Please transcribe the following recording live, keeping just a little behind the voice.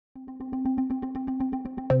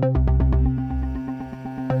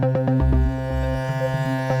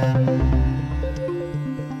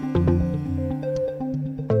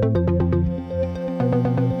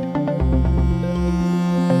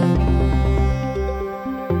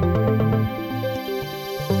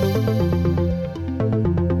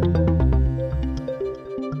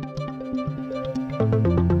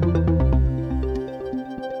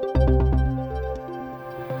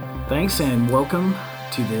Thanks and welcome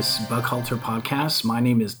to this Buckhalter podcast. My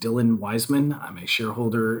name is Dylan Wiseman. I'm a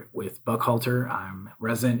shareholder with Buckhalter. I'm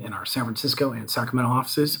resident in our San Francisco and Sacramento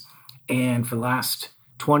offices. And for the last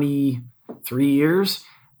 23 years,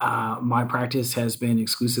 my practice has been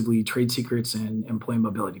exclusively trade secrets and employee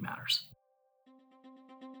mobility matters.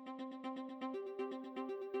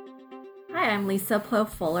 Hi, I'm Lisa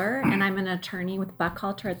Pleau-Fuller, and I'm an attorney with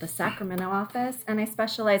Buckhalter at the Sacramento office, and I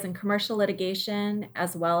specialize in commercial litigation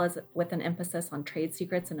as well as with an emphasis on trade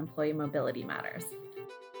secrets and employee mobility matters.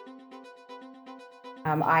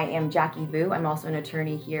 I am Jackie Vu. I'm also an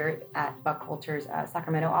attorney here at Buckhalter's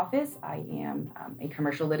Sacramento office. I am a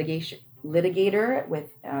commercial litigator with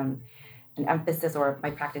an emphasis, or my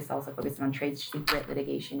practice also focuses on trade secret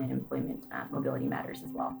litigation and employment mobility matters as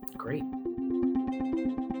well. Great.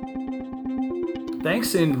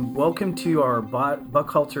 Thanks and welcome to our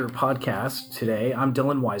Buckhalter podcast today. I'm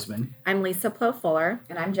Dylan Wiseman. I'm Lisa Pleau-Fuller.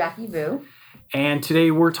 And I'm Jackie Vu. And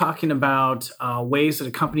today we're talking about ways that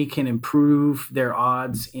a company can improve their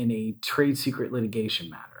odds in a trade secret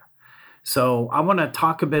litigation matter. So I want to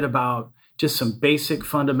talk a bit about just some basic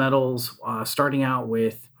fundamentals, starting out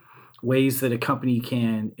with ways that a company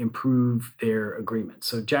can improve their agreement.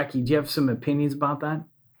 So Jackie, do you have some opinions about that?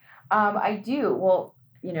 I do. Well,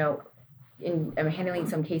 in handling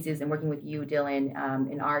some cases and working with you,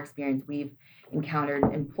 Dylan, in our experience, we've encountered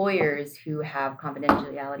employers who have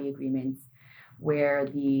confidentiality agreements where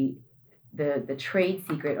the trade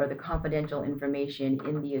secret or the confidential information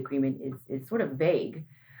in the agreement is sort of vague,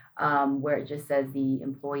 where it just says the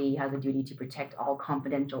employee has a duty to protect all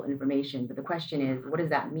confidential information. But the question is, what does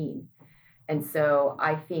that mean? And so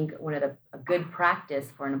I think a good practice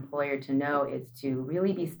for an employer to know is to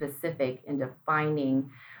really be specific in defining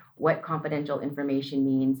what confidential information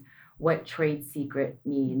means, what trade secret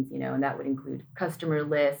means, and that would include customer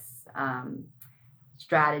lists,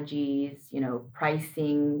 strategies,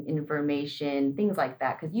 pricing information, things like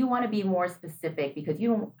that. Because you want to be more specific because you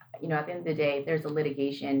don't, at the end of the day, if there's a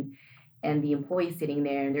litigation and the employee's sitting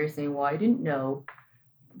there and they're saying, well, I didn't know,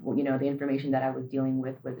 the information that I was dealing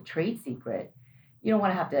with was a trade secret. You don't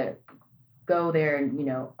want to have to go there and,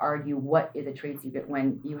 argue what is a trade secret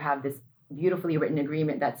when you have this beautifully written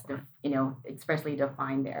agreement that's expressly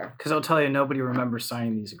defined there. Because I'll tell you, nobody remembers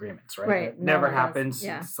signing these agreements, right? Right. It never happens.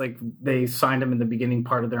 Yeah. It's like they signed them in the beginning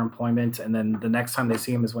part of their employment, and then the next time they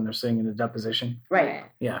see them is when they're sitting in a deposition. Right.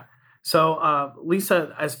 Yeah. So,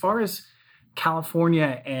 Lisa, as far as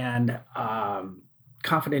California and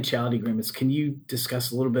confidentiality agreements, can you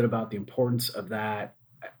discuss a little bit about the importance of that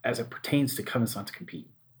as it pertains to covenants not to compete?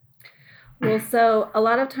 Well, so a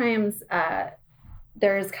lot of times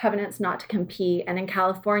there's covenants not to compete. And in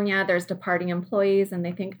California, there's departing employees and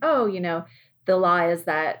they think, the law is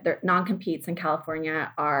that their non-competes in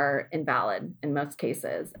California are invalid in most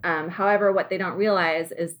cases. However, what they don't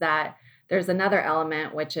realize is that there's another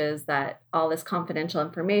element, which is that all this confidential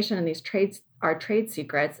information and these trades are trade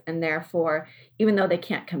secrets. And therefore, even though they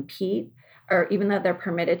can't compete, or even though they're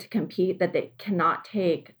permitted to compete, that they cannot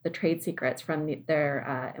take the trade secrets from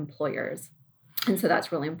their employers. And so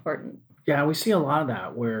that's really important. Yeah, we see a lot of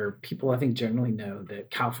that where people, I think, generally know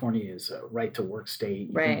that California is a right-to-work state.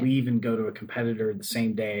 You can leave and go to a competitor the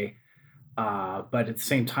same day. But at the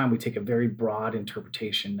same time, we take a very broad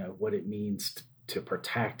interpretation of what it means to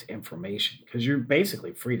protect information, because you're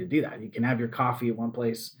basically free to do that. You can have your coffee at one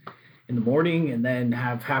place in the morning and then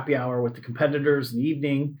have happy hour with the competitors in the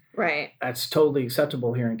evening. Right. That's totally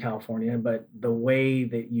acceptable here in California. But the way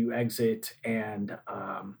that you exit and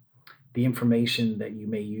the information that you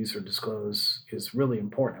may use or disclose is really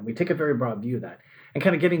important. We take a very broad view of that. And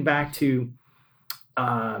kind of getting back to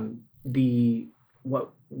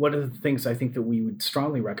what are the things I think that we would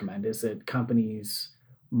strongly recommend is that companies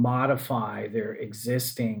modify their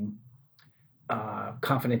existing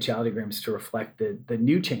confidentiality agreements to reflect the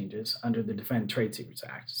new changes under the Defend Trade Secrets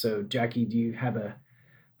Act. So Jackie, do you have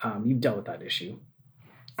you've dealt with that issue?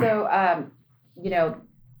 So,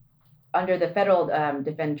 under the federal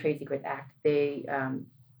Defend Trade Secrets Act, they,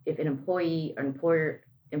 if an employee or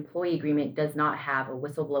employee agreement does not have a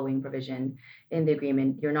whistleblowing provision in the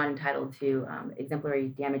agreement, you're not entitled to exemplary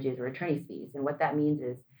damages or attorney's fees. And what that means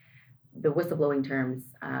is the whistleblowing terms,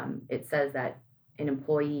 it says that an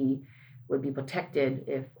employee would be protected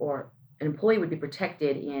in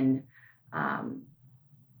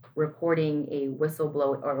reporting a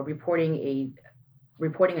whistleblower or reporting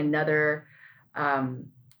another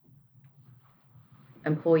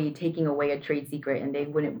employee taking away a trade secret, and there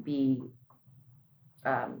would be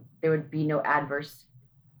no adverse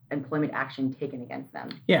employment action taken against them.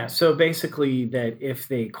 Yeah, so basically that if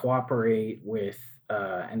they cooperate with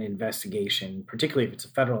an investigation, particularly if it's a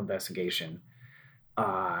federal investigation,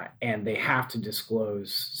 and they have to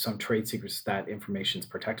disclose some trade secrets, that information is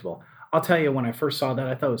protectable. I'll tell you, when I first saw that,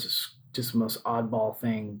 I thought it was just the most oddball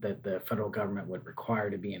thing that the federal government would require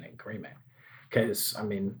to be in agreement. Because, I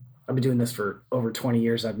mean, I've been doing this for over 20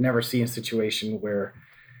 years. I've never seen a situation where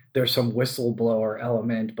there's some whistleblower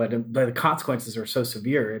element, but the consequences are so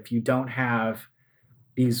severe. If you don't have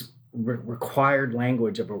these required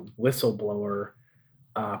language of a whistleblower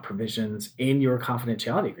provisions in your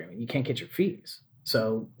confidentiality agreement, you can't get your fees.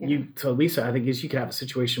 So Lisa, I think you could have a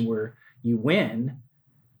situation where you win,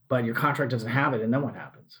 but your contract doesn't have it, and then what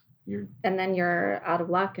happens? And then you're out of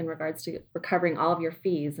luck in regards to recovering all of your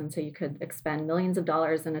fees. And so you could expend millions of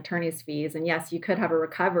dollars in attorney's fees. And yes, you could have a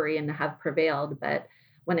recovery and have prevailed, but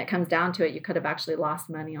when it comes down to it, you could have actually lost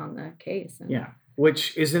money on the case.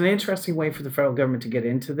 Which is an interesting way for the federal government to get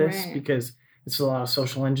into this, because it's a lot of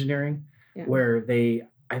social engineering where they,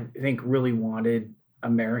 I think, really wanted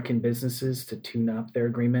American businesses to tune up their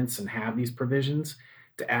agreements and have these provisions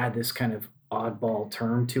to add this kind of oddball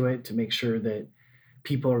term to it to make sure that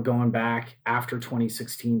people are going back after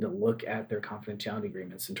 2016 to look at their confidentiality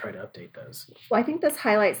agreements and try to update those. Well, I think this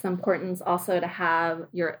highlights the importance also to have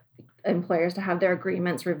your employers to have their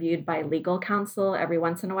agreements reviewed by legal counsel every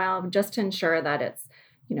once in a while, just to ensure that it's,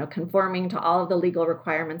 conforming to all of the legal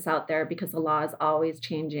requirements out there, because the law is always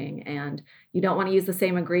changing and you don't want to use the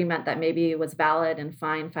same agreement that maybe was valid and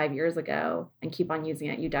fine 5 years ago and keep on using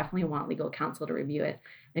it. You definitely want legal counsel to review it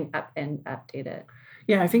and update it.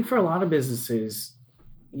 Yeah, I think for a lot of businesses,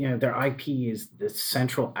 their IP is the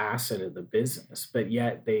central asset of the business, but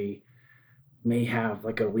yet they may have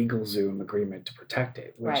like a LegalZoom agreement to protect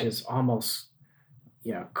it, which is almost,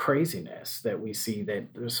 craziness that we see that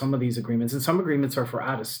there's some of these agreements, and some agreements are for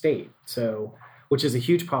out of state. So, which is a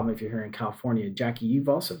huge problem if you're here in California. Jackie, you've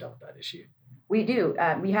also dealt with that issue. We do.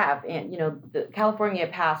 We have. And, the California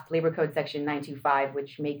passed Labor Code Section 925,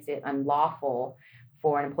 which makes it unlawful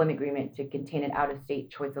for an employment agreement to contain an out-of-state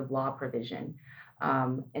choice of law provision.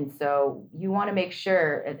 And so you want to make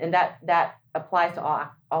sure, and that applies to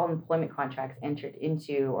all employment contracts entered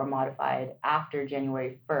into or modified after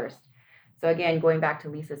January 1st. So again, going back to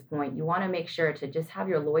Lisa's point, you want to make sure to just have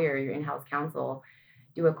your lawyer, your in-house counsel,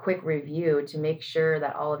 do a quick review to make sure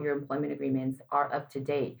that all of your employment agreements are up to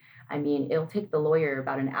date. I mean, it'll take the lawyer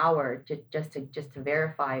about an hour just to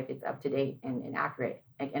verify if it's up to date and accurate.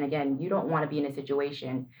 And again, you don't want to be in a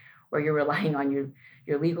situation where you're relying on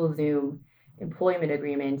your LegalZoom employment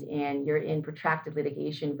agreement and you're in protracted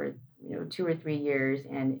litigation for 2 or 3 years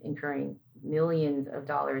and incurring millions of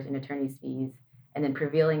dollars in attorney's fees, and then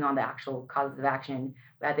prevailing on the actual causes of action,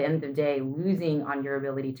 but at the end of the day losing on your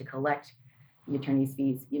ability to collect the attorney's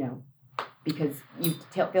fees, because you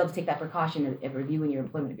failed to take that precaution of reviewing your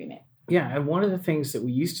employment agreement. Yeah, and one of the things that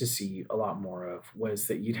we used to see a lot more of was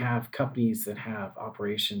that you'd have companies that have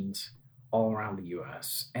operations all around the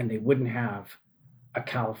U.S. and they wouldn't have a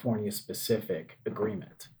California-specific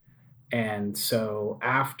agreement. And so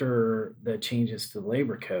after the changes to the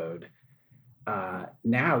labor code,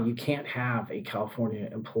 now you can't have a California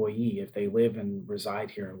employee, if they live and reside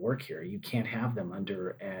here and work here, you can't have them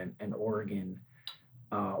under an Oregon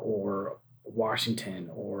or Washington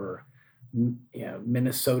or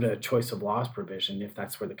Minnesota choice of laws provision if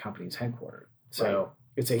that's where the company's headquartered. So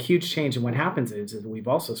it's a huge change. And what happens is we've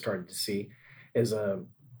also started to see there's a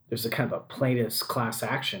kind of a plaintiff's class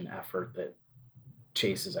action effort that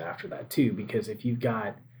chases after that too, because if you've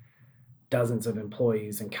got dozens of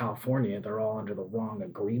employees in California, they're all under the wrong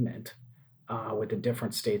agreement with a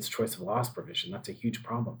different state's choice of laws provision. That's a huge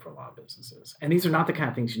problem for a lot of businesses. And these are not the kind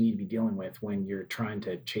of things you need to be dealing with when you're trying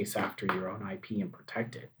to chase after your own IP and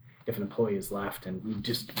protect it. If an employee is left and you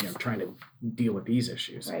just trying to deal with these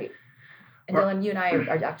issues. Right. And Dylan, you and I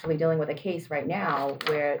are actually dealing with a case right now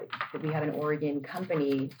where we have an Oregon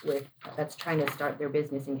company that's trying to start their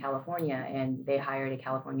business in California, and they hired a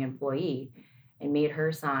California employee and made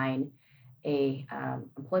her sign a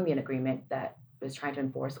employment agreement that was trying to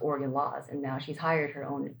enforce Oregon laws, and now she's hired her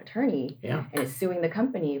own attorney and is suing the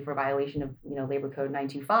company for violation of Labor Code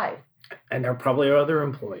 925. And there probably are other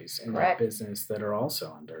employees in that business that are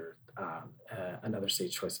also under another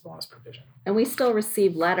state's choice of laws provision. And we still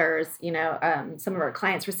receive letters, some of our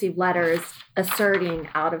clients receive letters asserting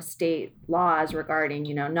out-of-state laws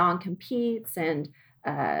regarding, non-competes and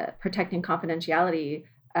protecting confidentiality.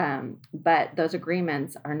 But those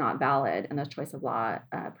agreements are not valid, and those choice of law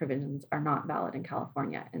provisions are not valid in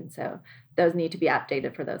California. And so those need to be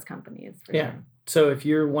updated for those companies. Sure. So if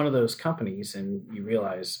you're one of those companies and you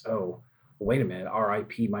realize, oh, wait a minute, our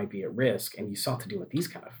IP might be at risk, and you sought to deal with these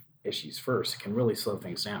kind of issues first, it can really slow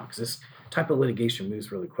things down, because type of litigation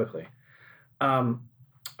moves really quickly.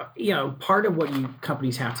 Part of what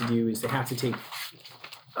companies have to do is they have to take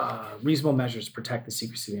reasonable measures to protect the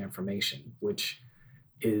secrecy of the information, which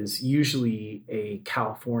is usually a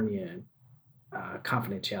California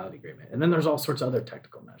confidentiality agreement. And then there's all sorts of other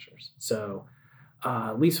technical measures. So,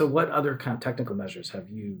 Lisa, what other kind of technical measures have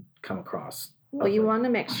you come across? Well, you want to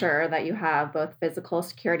make sure that you have both physical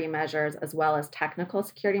security measures as well as technical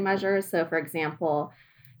security measures. So, for example,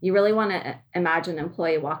 you really want to imagine an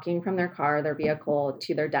employee walking from their car, their vehicle,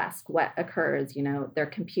 to their desk. What occurs, their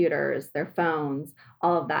computers, their phones,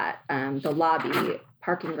 all of that, the lobby,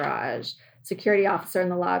 parking garage, security officer in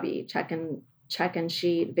the lobby, check-in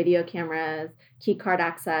sheet, video cameras, key card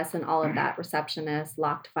access, and all of that, receptionist,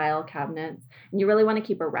 locked file cabinets. And you really want to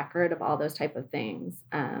keep a record of all those type of things.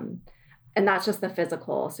 And that's just the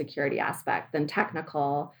physical security aspect. Then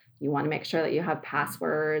technical, you want to make sure that you have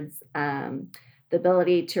passwords. The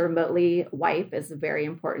ability to remotely wipe is very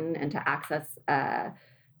important, and to access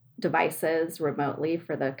devices remotely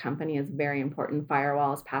for the company is very important.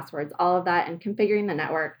 Firewalls, passwords, all of that, and configuring the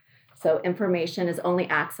network so information is only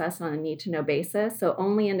accessed on a need-to-know basis. So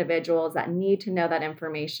only individuals that need to know that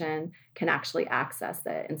information can actually access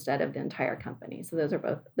it instead of the entire company. So those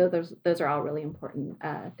are all really important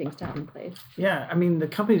things to have in place. Yeah, I mean, the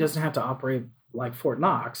company doesn't have to operate like Fort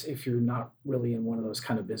Knox if you're not really in one of those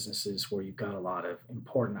kind of businesses where you've got a lot of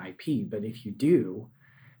important IP. But if you do,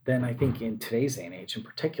 then I think in today's day and age in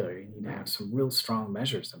particular, you need to have some real strong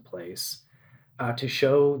measures in place to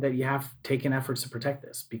show that you have taken efforts to protect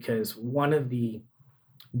this. Because one of the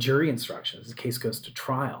jury instructions, the case goes to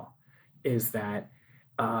trial, is that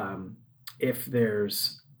if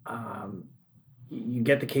there's you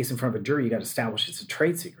get the case in front of a jury, you got to establish it's a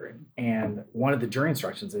trade secret. And one of the jury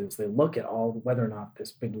instructions is they look at whether or not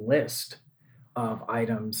this big list of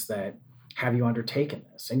items that have you undertaken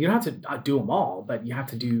this. And you don't have to do them all, but you have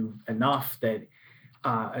to do enough that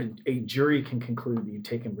a jury can conclude that you've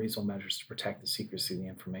taken reasonable measures to protect the secrecy of the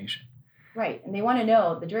information. Right. And they want to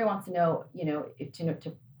know, the jury wants to know,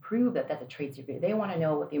 to prove that that's a trade secret, they want to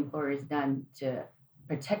know what the employer has done to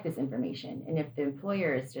protect this information. And if the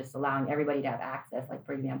employer is just allowing everybody to have access, like,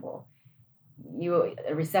 for example,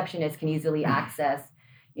 a receptionist can easily access,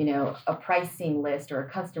 a pricing list or a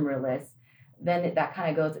customer list, then that kind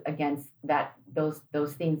of goes against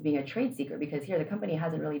those things being a trade secret, because here the company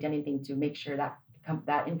hasn't really done anything to make sure that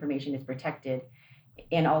that information is protected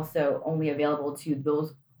and also only available to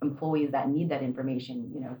those employees that need that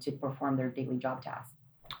information, to perform their daily job tasks.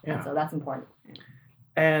 Yeah. And so that's important.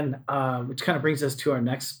 And which kind of brings us to our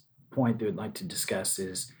next point that we'd like to discuss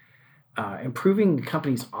is improving the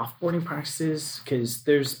company's offboarding practices, because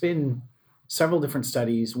there's been several different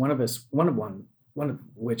studies. One of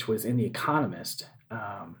which was in The Economist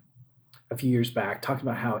a few years back, talking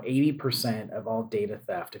about how 80% of all data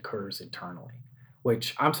theft occurs internally,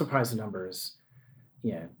 which I'm surprised the number is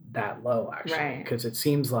that low, actually, because it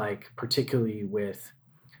seems like, particularly with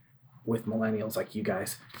millennials like you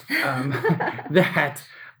guys, that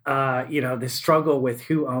they struggle with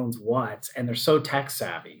who owns what, and they're so tech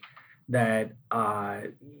savvy that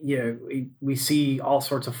we see all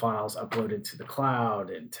sorts of files uploaded to the cloud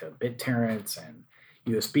and to BitTorrents and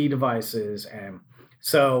USB devices. And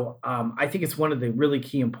so I think it's one of the really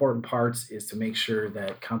key important parts is to make sure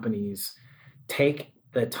that companies take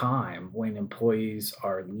the time when employees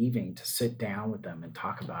are leaving to sit down with them and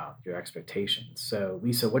talk about your expectations. So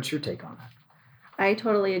Lisa, what's your take on that? I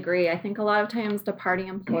totally agree. I think a lot of times departing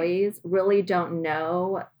employees really don't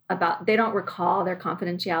know they don't recall their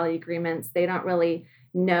confidentiality agreements. They don't really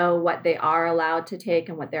know what they are allowed to take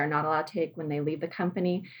and what they're not allowed to take when they leave the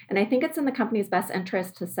company. And I think it's in the company's best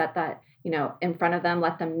interest to set that, in front of them,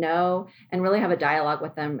 let them know, and really have a dialogue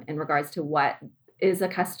with them in regards to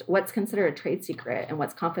what's considered a trade secret and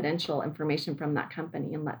what's confidential information from that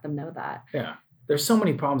company, and let them know that. Yeah. There's so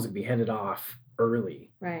many problems that can be headed off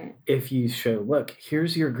early. Right. If you show, look,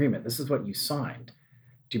 here's your agreement. This is what you signed.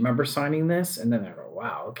 Do you remember signing this? And then I go,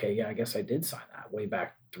 wow, okay, yeah, I guess I did sign that way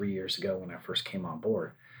back 3 years ago when I first came on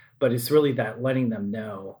board. But it's really that letting them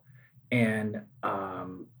know. And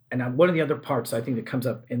one of the other parts I think that comes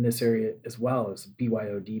up in this area as well is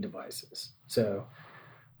BYOD devices. So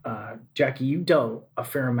Jackie, you dealt a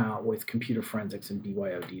fair amount with computer forensics and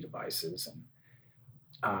BYOD devices. And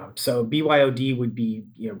so BYOD would be,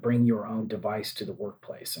 bring your own device to the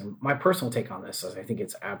workplace. And my personal take on this is I think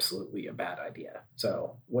it's absolutely a bad idea.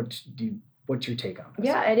 So what's your take on this?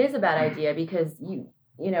 Yeah, it is a bad idea because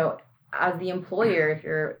as the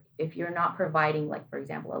employer, if you're not providing, like, for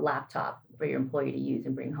example, a laptop for your employee to use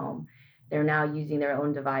and bring home, they're now using their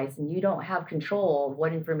own device and you don't have control of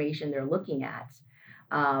what information they're looking at.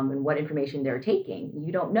 and what information they're taking.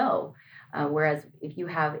 You don't know. Whereas if you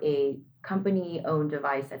have a company-owned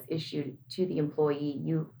device that's issued to the employee,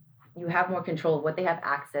 you have more control of what they have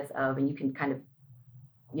access of, and you can kind of,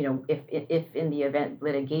 if in the event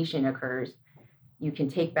litigation occurs, you can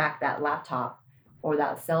take back that laptop or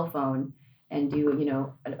that cell phone and do,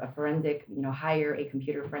 a forensic, hire a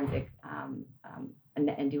computer forensic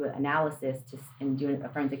and do an analysis and do a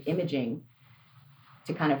forensic imaging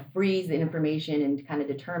to kind of freeze the information and to kind of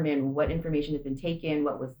determine what information has been taken,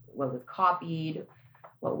 what was copied,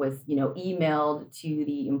 what was, emailed to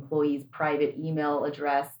the employee's private email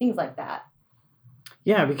address, things like that.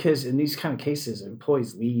 Yeah, because in these kind of cases,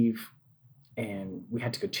 employees leave and we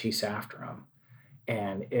had to go chase after them.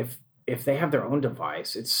 And if they have their own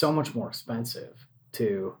device, it's so much more expensive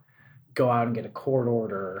to go out and get a court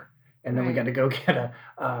order. And then we got to go get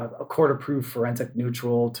a court-approved forensic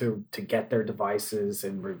neutral to get their devices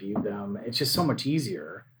and review them. It's just so much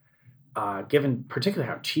easier, given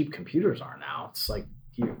particularly how cheap computers are now. It's like,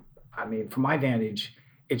 from my vantage,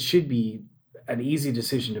 it should be an easy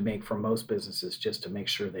decision to make for most businesses just to make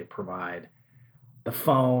sure they provide the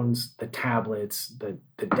phones, the tablets,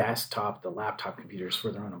 the desktop, the laptop computers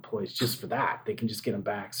for their own employees. Just for that, they can just get them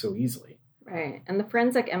back so easily. Right. And the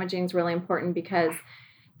forensic imaging is really important because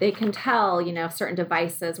they can tell, if certain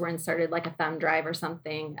devices were inserted, like a thumb drive or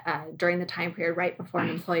something, during the time period right before an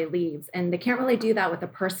employee leaves. And they can't really do that with a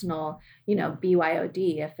personal,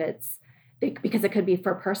 BYOD because it could be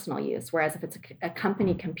for personal use. Whereas if it's a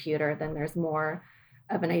company computer, then there's more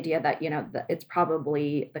of an idea that, that it's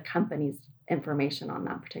probably the company's information on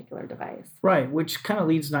that particular device. Right, which kind of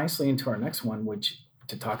leads nicely into our next one, which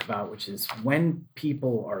is when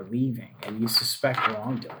people are leaving and you suspect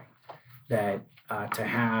wrongdoing, that to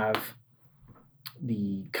have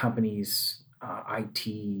the company's IT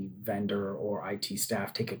vendor or IT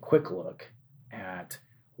staff take a quick look at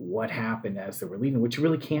what happened as they were leaving, which you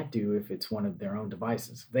really can't do if it's one of their own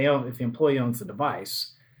devices. If the employee owns the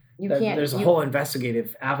device, there's a whole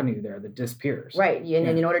investigative avenue there that disappears. Right,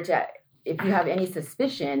 and in order to, if you have any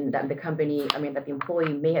suspicion that the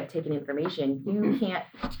employee may have taken information, you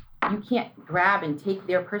can't grab and take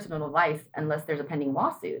their personal device unless there's a pending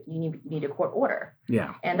lawsuit. You need a court order.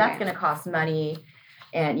 Yeah. And that's going to cost money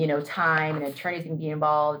and, time, and attorneys can be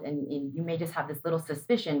involved. And you may just have this little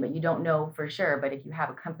suspicion, but you don't know for sure. But if you have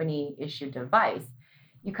a company issued device,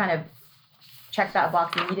 you kind of check that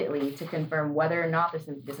box immediately to confirm whether or not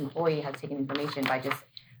this employee has taken information by just,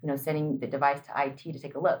 sending the device to IT to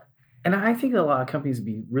take a look. And I think a lot of companies would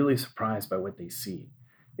be really surprised by what they see,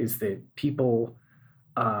 is that people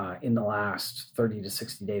in the last 30 to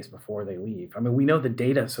 60 days before they leave. We know the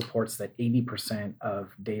data supports that 80% of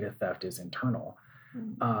data theft is internal.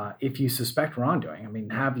 If you suspect wrongdoing,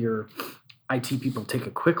 have your IT people take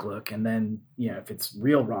a quick look, and then, if it's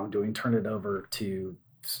real wrongdoing, turn it over to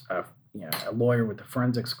a lawyer with the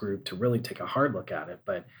forensics group to really take a hard look at it.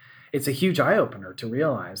 But it's a huge eye-opener to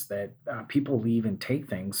realize that people leave and take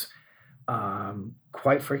things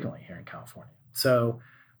quite frequently here in California. So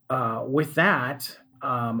with that,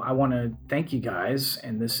 I want to thank you guys,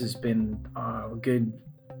 and this has been a good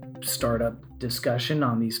startup discussion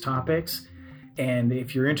on these topics. And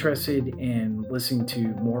if you're interested in listening to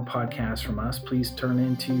more podcasts from us, please turn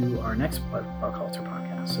into our next Pop Culture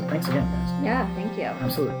podcast. So thanks again, guys. Yeah, thank you.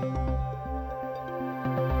 Absolutely.